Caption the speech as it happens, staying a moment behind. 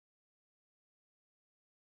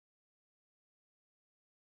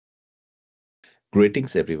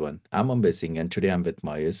Greetings everyone, I'm Ambasing and today I'm with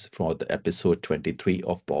Mayas for the episode 23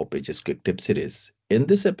 of PowerPages Quick Tip series. In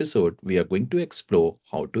this episode, we are going to explore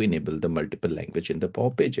how to enable the multiple language in the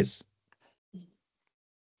PowerPages.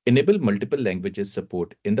 Enable multiple languages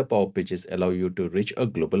support in the PowerPages allow you to reach a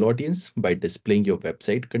global audience by displaying your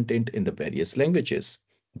website content in the various languages.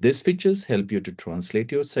 These features help you to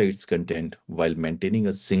translate your site's content while maintaining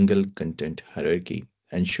a single content hierarchy,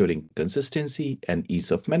 ensuring consistency and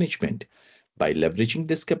ease of management. By leveraging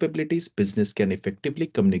these capabilities, business can effectively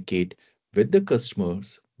communicate with the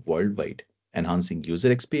customers worldwide, enhancing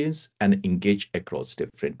user experience and engage across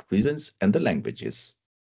different regions and the languages.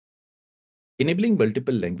 Enabling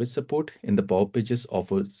multiple language support in the Power Pages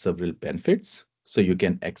offers several benefits. So you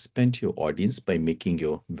can expand your audience by making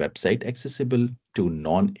your website accessible to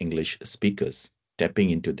non-English speakers,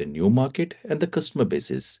 tapping into the new market and the customer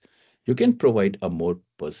bases. You can provide a more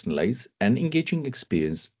personalized and engaging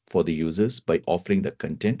experience for the users by offering the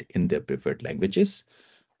content in their preferred languages.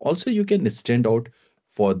 Also, you can stand out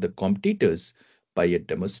for the competitors by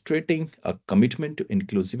demonstrating a commitment to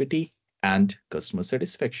inclusivity and customer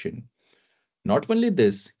satisfaction. Not only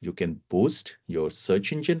this, you can boost your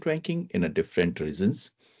search engine ranking in a different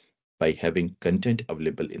regions by having content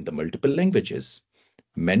available in the multiple languages.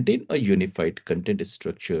 Maintain a unified content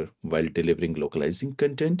structure while delivering localizing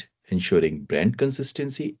content, ensuring brand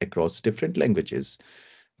consistency across different languages.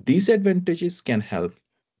 These advantages can help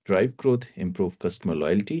drive growth, improve customer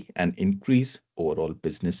loyalty, and increase overall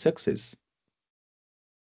business success.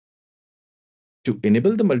 To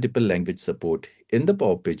enable the multiple language support in the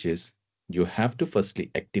Power Pages, you have to firstly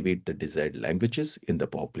activate the desired languages in the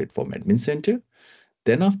Power Platform Admin Center.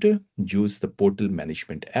 Then after, use the Portal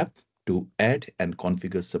Management app to add and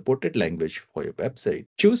configure supported language for your website.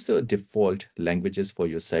 Choose the default languages for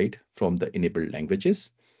your site from the enabled languages.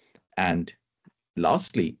 And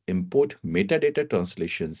lastly, import metadata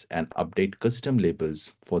translations and update custom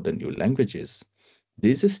labels for the new languages.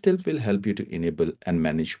 These still will help you to enable and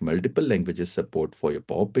manage multiple languages support for your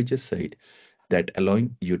Power Pages site that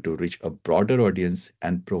allowing you to reach a broader audience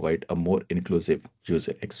and provide a more inclusive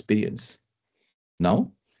user experience.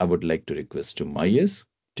 Now, I would like to request to Mayas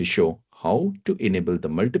to show how to enable the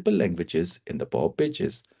multiple languages in the Power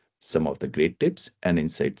Pages, some of the great tips and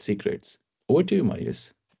insight secrets. Over to you,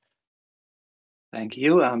 Mayas. Thank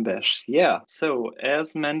you, Ambesh. Yeah, so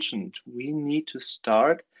as mentioned, we need to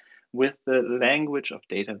start with the language of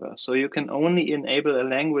Dataverse. So you can only enable a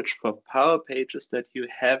language for Power Pages that you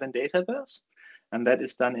have in Dataverse, and that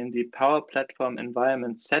is done in the Power Platform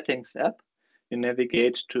Environment Settings app. You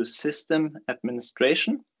navigate to System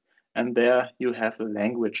Administration, and there you have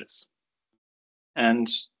languages. And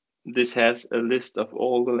this has a list of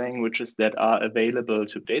all the languages that are available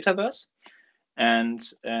to Dataverse. And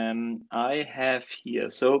I have here,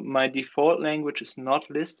 so my default language is not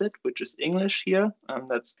listed, which is English here.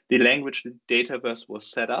 That's the language the Dataverse was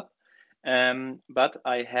set up. But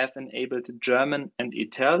I have enabled German and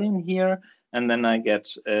Italian here, and then I get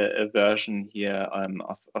a version here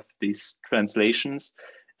of these translations.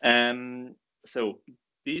 So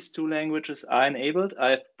these two languages are enabled.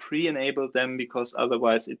 I've pre-enabled them because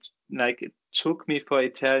otherwise it took me for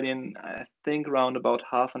Italian, I think around about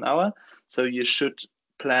half an hour. So you should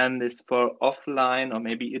plan this for offline or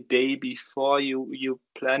maybe a day before you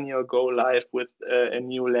plan your go live with a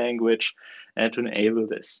new language to enable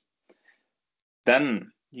this.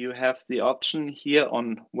 Then you have the option here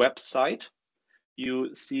on website.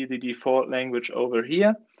 You see the default language over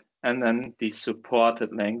here, and then the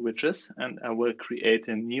supported languages. And I will create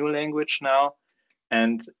a new language now.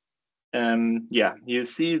 And yeah, you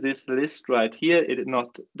see this list right here. It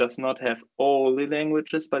does not have all the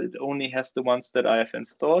languages, but it only has the ones that I have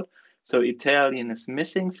installed. So Italian is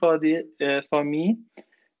missing for me.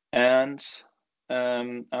 And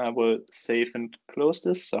I will save and close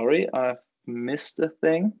this. Sorry, I've missed a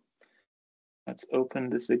thing. Let's open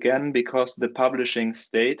this again because the publishing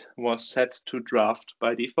state was set to draft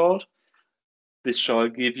by default. This shall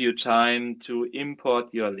give you time to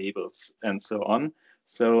import your labels and so on.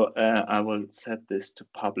 So I will set this to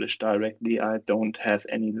publish directly. I don't have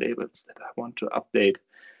any labels that I want to update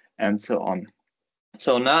and so on.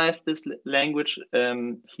 So now I have this language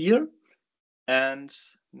here. And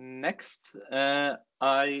next,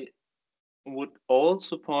 I would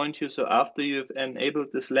also point you, so after you've enabled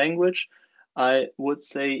this language, I would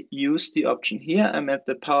say use the option here. I'm at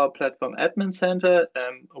the Power Platform Admin Center,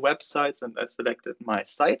 websites, and I selected my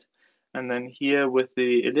site. And then here with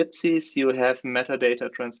the ellipses, you have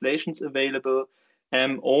metadata translations available.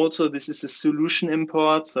 Also, this is a solution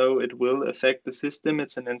import, so it will affect the system.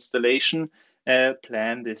 It's an installation.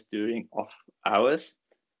 Plan this during off hours.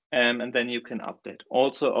 and then you can update.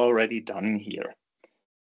 Also already done here.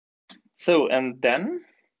 So, and then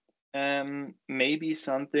maybe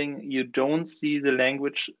something, you don't see the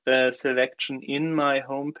language selection in my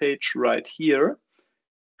homepage right here.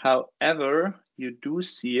 However, you do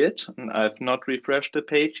see it, and I've not refreshed the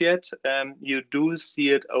page yet. You do see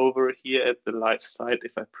it over here at the live site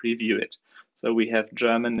if I preview it. So we have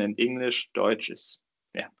German and English. Deutsch is,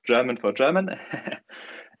 yeah, German for German.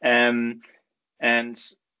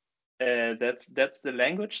 That's the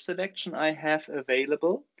language selection I have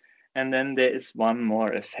available. And then there is one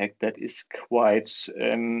more effect that is quite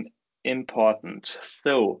important.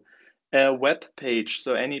 So a web page,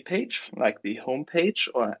 so any page like the home page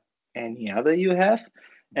or any other you have,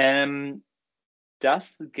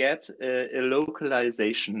 does get a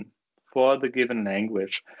localization for the given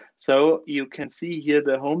language. So you can see here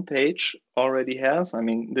the home page already has, I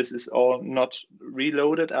mean, this is all not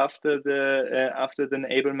reloaded after the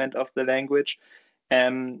enablement of the language.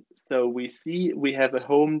 So we see we have a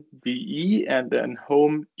home DE and then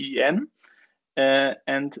home EN,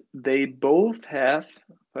 and they both have,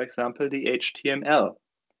 for example, the HTML.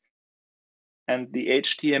 And the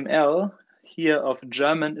HTML here of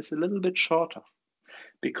German is a little bit shorter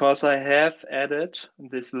because I have added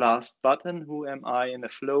this last button, who am I in a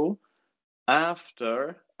flow,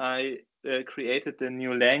 after I created the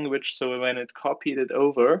new language. So when it copied it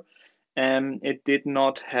over, it did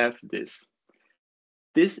not have this.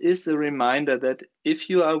 This is a reminder that if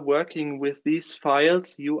you are working with these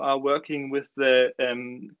files, you are working with the,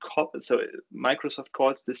 so Microsoft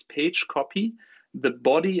calls this page copy, the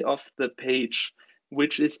body of the page,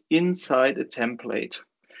 which is inside a template.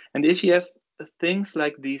 And if you have things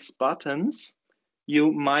like these buttons,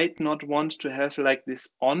 you might not want to have like this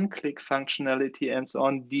on-click functionality and so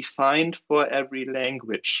on defined for every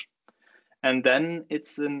language. And then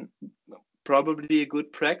it's probably a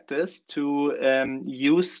good practice to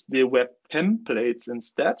use the web templates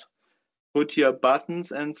instead. Put your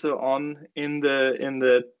buttons and so on in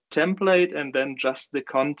the template, and then just the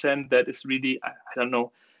content that is really, I don't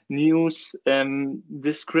know, news,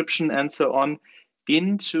 description and so on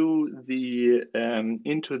into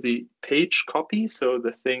the page copy, so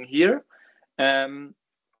the thing here, and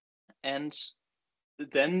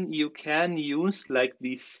then you can use like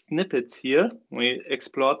these snippets here. We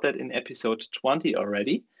explored that in episode 20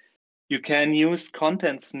 already. You can use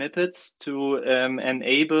content snippets to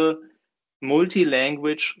enable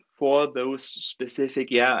multi-language for those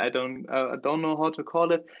specific, I don't know how to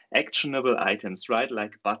call it, actionable items, right?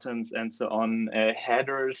 Like buttons and so on,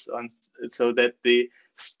 headers, so that the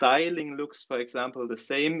styling looks, for example, the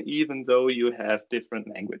same, even though you have different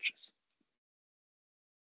languages.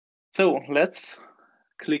 So let's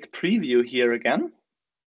click preview here again,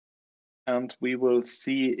 and we will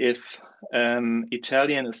see if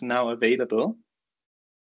Italian is now available.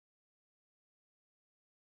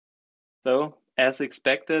 So as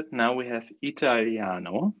expected, now we have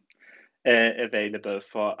Italiano available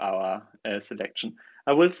for our selection.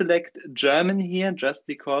 I will select German here just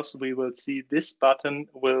because we will see this button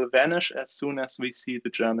will vanish as soon as we see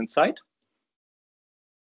the German site.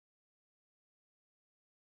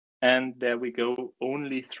 And there we go,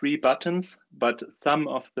 only 3 buttons, but some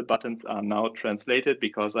of the buttons are now translated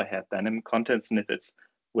because I had them in content snippets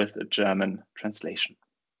with a German translation.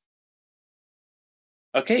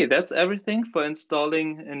 Okay, that's everything for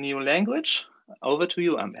installing a new language. Over to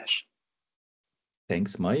you, Ambesh.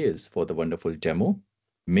 Thanks, Myers, for the wonderful demo.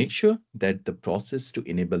 Make sure that the process to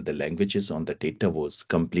enable the languages on the data was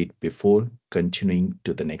complete before continuing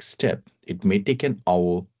to the next step. It may take an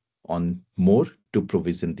hour or more to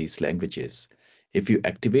provision these languages. If you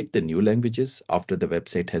activate the new languages after the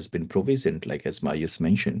website has been provisioned, like as Marius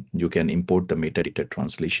mentioned, you can import the metadata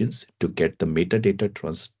translations to get the metadata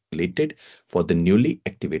translated for the newly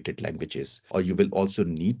activated languages. Or you will also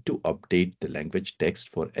need to update the language text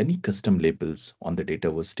for any custom labels on the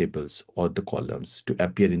dataverse tables or the columns to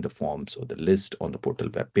appear in the forms or the list on the portal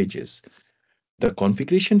web pages. The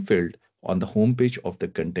configuration field on the home page of the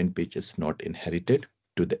content page is not inherited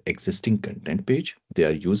to the existing content page. They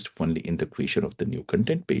are used only in the creation of the new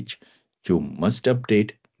content page. You must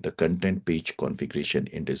update the content page configuration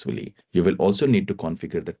individually. You will also need to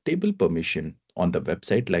configure the table permission on the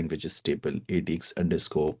website languages table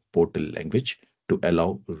adx_portal language to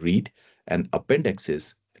allow read and append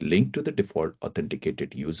access linked to the default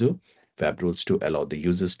authenticated user, web rules to allow the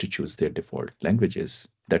users to choose their default languages.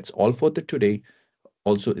 That's all for today.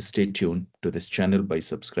 Also, stay tuned to this channel by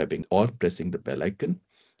subscribing or pressing the bell icon.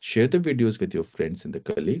 Share the videos with your friends and the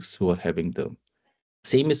colleagues who are having the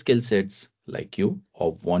same skill sets like you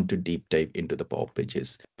or want to deep dive into the Power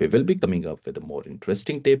Pages. We will be coming up with a more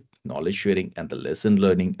interesting tip, knowledge sharing, and the lesson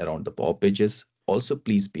learning around the Power Pages. Also,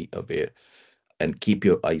 please be aware and keep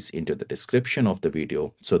your eyes into the description of the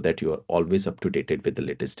video so that you are always up to date with the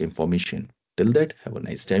latest information. Till that, have a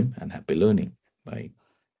nice time and happy learning. Bye.